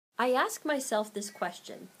I ask myself this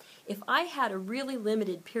question: if I had a really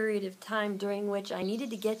limited period of time during which I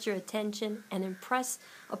needed to get your attention and impress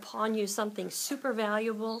upon you something super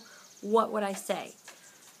valuable, what would I say?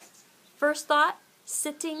 First thought,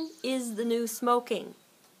 sitting is the new smoking.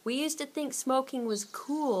 We used to think smoking was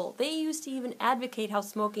cool. They used to even advocate how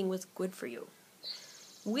smoking was good for you.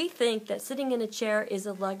 We think that sitting in a chair is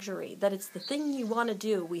a luxury, that it's the thing you want to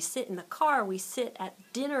do. We sit in the car, we sit at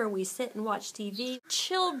dinner, we sit and watch TV.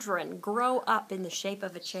 Children grow up in the shape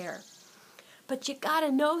of a chair. But you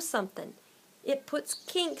gotta know something. It puts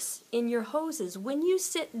kinks in your hoses. When you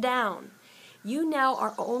sit down, you now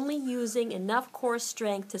are only using enough core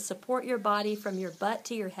strength to support your body from your butt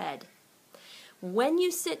to your head. When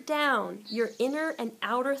you sit down, your inner and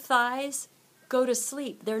outer thighs go to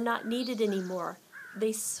sleep. They're not needed anymore.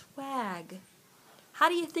 They swag. How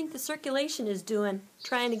do you think the circulation is doing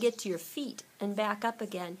trying to get to your feet and back up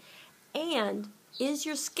again? And is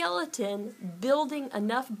your skeleton building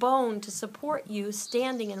enough bone to support you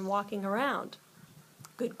standing and walking around?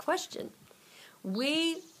 Good question.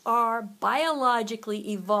 We are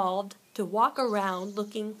biologically evolved to walk around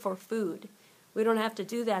looking for food. We don't have to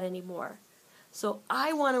do that anymore. So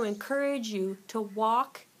I want to encourage you to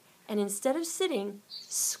walk, and instead of sitting,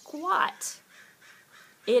 squat.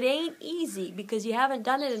 It ain't easy because you haven't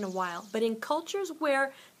done it in a while, but in cultures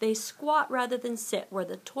where they squat rather than sit, where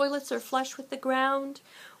the toilets are flush with the ground,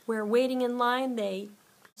 where waiting in line they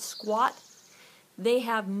squat, they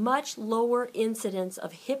have much lower incidence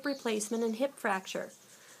of hip replacement and hip fracture.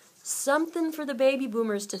 Something for the baby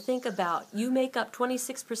boomers to think about. You make up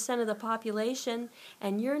 26% of the population,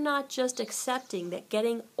 and you're not just accepting that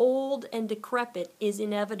getting old and decrepit is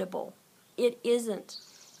inevitable. It isn't.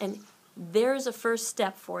 And there's a first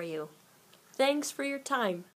step for you. Thanks for your time.